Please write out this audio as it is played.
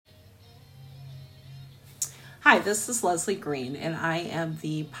Hi, this is Leslie Green, and I am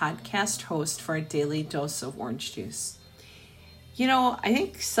the podcast host for a daily dose of orange juice. You know, I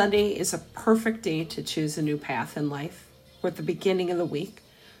think Sunday is a perfect day to choose a new path in life. We're at the beginning of the week,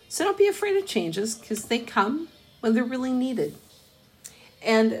 so don't be afraid of changes because they come when they're really needed.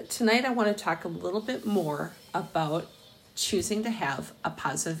 And tonight I want to talk a little bit more about choosing to have a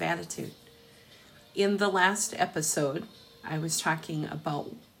positive attitude. In the last episode, I was talking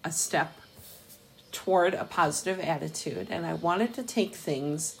about a step toward a positive attitude, and I wanted to take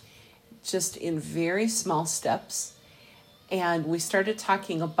things just in very small steps. And we started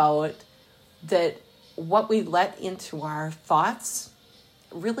talking about that what we let into our thoughts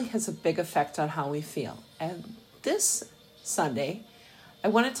really has a big effect on how we feel. And this Sunday, I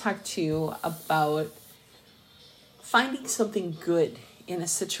want to talk to you about finding something good in a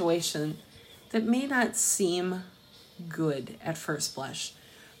situation that may not seem good at first blush.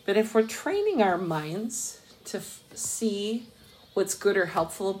 But if we're training our minds to see what's good or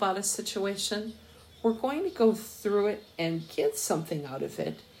helpful about a situation, we're going to go through it and get something out of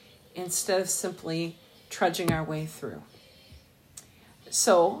it instead of simply trudging our way through.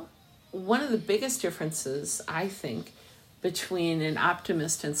 So, one of the biggest differences, I think, between an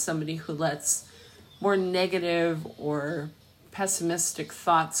optimist and somebody who lets more negative or pessimistic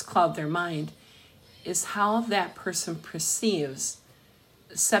thoughts cloud their mind is how that person perceives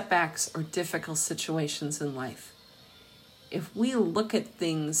setbacks or difficult situations in life. If we look at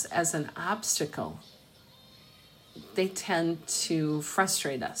things as an obstacle, they tend to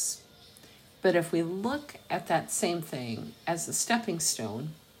frustrate us. But if we look at that same thing as a stepping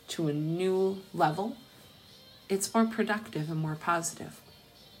stone to a new level, it's more productive and more positive.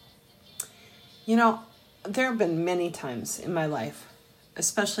 You know, there have been many times in my life,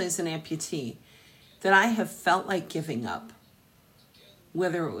 especially as an amputee, that I have felt like giving up.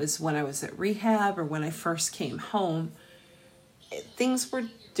 Whether it was when I was at rehab or when I first came home, things were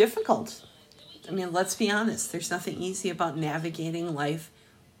difficult. I mean, let's be honest. There's nothing easy about navigating life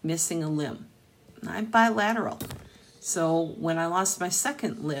missing a limb. I'm bilateral. So when I lost my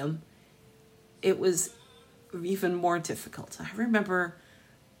second limb, it was even more difficult. I remember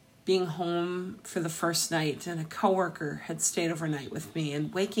being home for the first night and a coworker had stayed overnight with me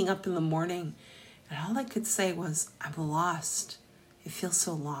and waking up in the morning and all I could say was, I'm lost. I feel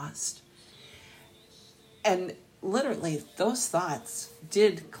so lost. And literally, those thoughts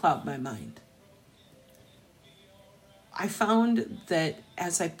did cloud my mind. I found that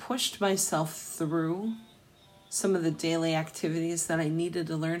as I pushed myself through some of the daily activities that I needed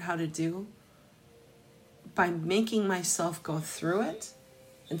to learn how to do, by making myself go through it,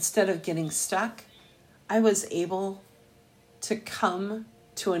 instead of getting stuck, I was able to come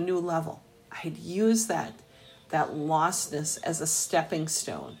to a new level. I had used that lostness as a stepping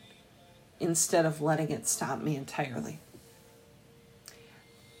stone instead of letting it stop me entirely.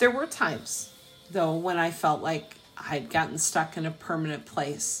 There were times, though, when I felt like I'd gotten stuck in a permanent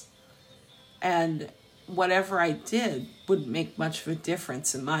place and whatever I did wouldn't make much of a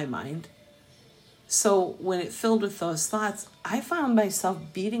difference in my mind. So when it filled with those thoughts, I found myself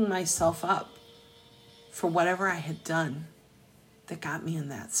beating myself up for whatever I had done that got me in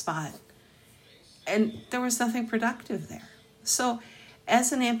that spot. And there was nothing productive there. So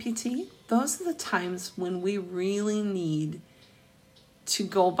as an amputee, those are the times when we really need to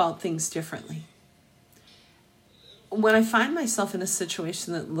go about things differently. When I find myself in a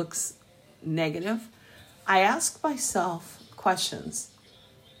situation that looks negative, I ask myself questions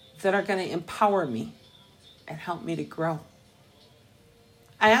that are going to empower me and help me to grow.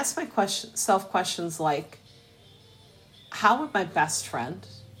 I ask myself questions like, how would my best friend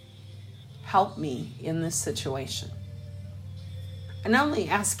help me in this situation? I not only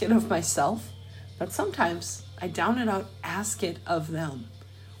ask it of myself, but sometimes I down and out ask it of them.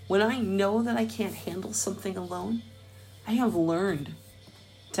 When I know that I can't handle something alone, I have learned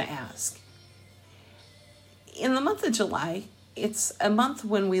to ask. In the month of July, it's a month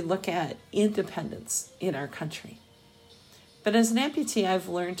when we look at independence in our country. But as an amputee, I've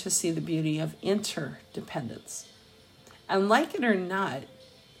learned to see the beauty of interdependence. And like it or not,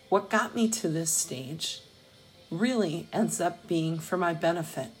 what got me to this stage really ends up being for my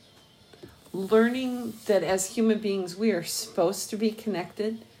benefit. Learning that as human beings, we are supposed to be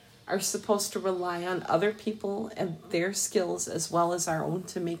connected, are supposed to rely on other people and their skills as well as our own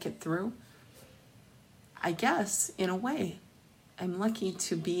to make it through. I guess, in a way, I'm lucky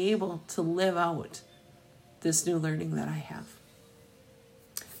to be able to live out this new learning that I have.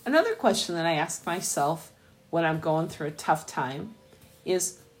 Another question that I ask myself when I'm going through a tough time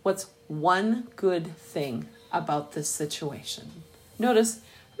is, what's one good thing about this situation? Notice,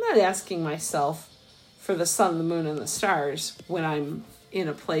 I'm not asking myself for for the sun, the moon, and the stars when I'm in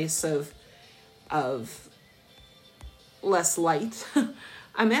a place of less light.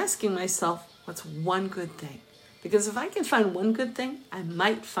 I'm asking myself, what's one good thing? Because if I can find one good thing, I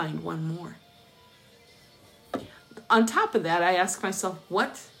might find one more. On top of that, I ask myself,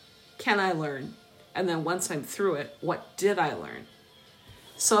 what can I learn? And then once I'm through it, what did I learn?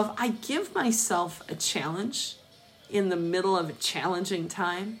 So if I give myself a challenge in the middle of a challenging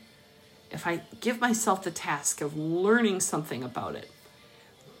time, if I give myself the task of learning something about it,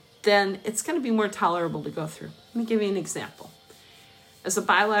 then it's going to be more tolerable to go through. Let me give you an example. As a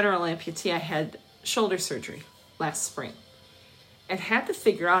bilateral amputee, I had shoulder surgery last spring and had to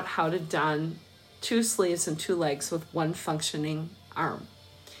figure out how to don 2 sleeves and 2 legs with one functioning arm.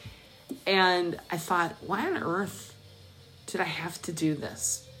 And I thought, why on earth did I have to do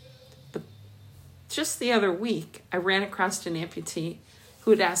this? But just the other week, I ran across an amputee who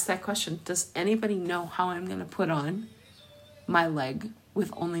had asked that question, does anybody know how I'm going to put on my leg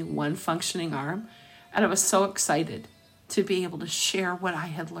with only one functioning arm? And I was so excited to be able to share what I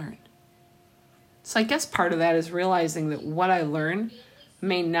had learned. So I guess part of that is realizing that what I learn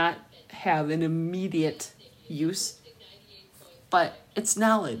may not have an immediate use, but it's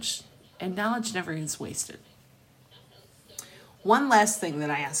knowledge, and knowledge never is wasted. One last thing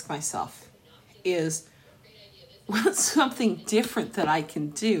that I ask myself is, what's something different that I can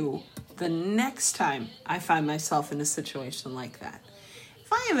do the next time I find myself in a situation like that?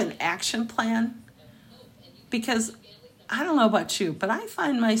 If I have an action plan, because I don't know about you, but I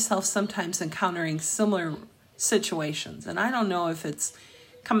find myself sometimes encountering similar situations, and I don't know if it's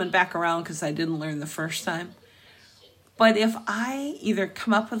coming back around because I didn't learn the first time. But if I either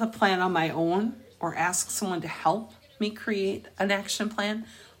come up with a plan on my own or ask someone to help me create an action plan,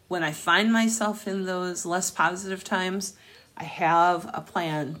 when I find myself in those less positive times, I have a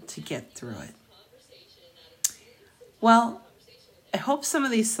plan to get through it. Well, I hope some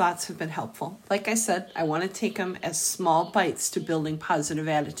of these thoughts have been helpful. Like I said, I want to take them as small bites to building positive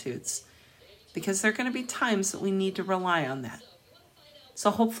attitudes, because there are going to be times that we need to rely on that. So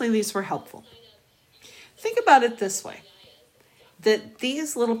hopefully these were helpful. Think about it this way, that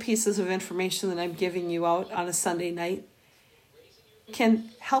these little pieces of information that I'm giving you out on a Sunday night can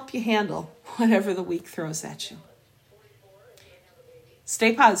help you handle whatever the week throws at you.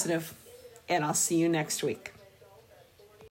 Stay positive, and I'll see you next week.